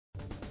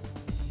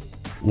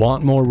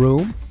Want more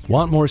room?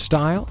 Want more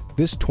style?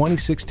 This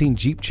 2016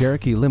 Jeep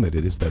Cherokee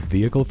Limited is the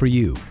vehicle for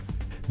you.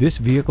 This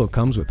vehicle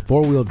comes with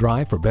four-wheel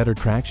drive for better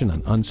traction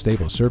on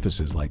unstable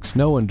surfaces like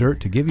snow and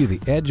dirt to give you the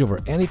edge over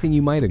anything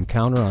you might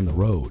encounter on the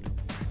road.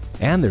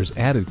 And there's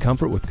added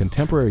comfort with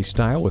contemporary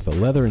style with a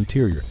leather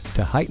interior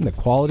to heighten the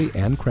quality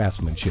and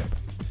craftsmanship.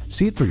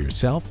 See it for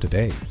yourself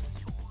today.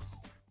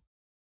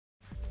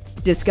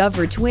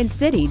 Discover Twin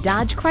City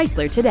Dodge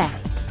Chrysler today.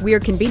 We are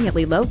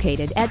conveniently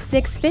located at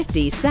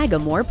 650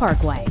 Sagamore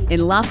Parkway in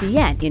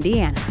Lafayette,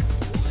 Indiana.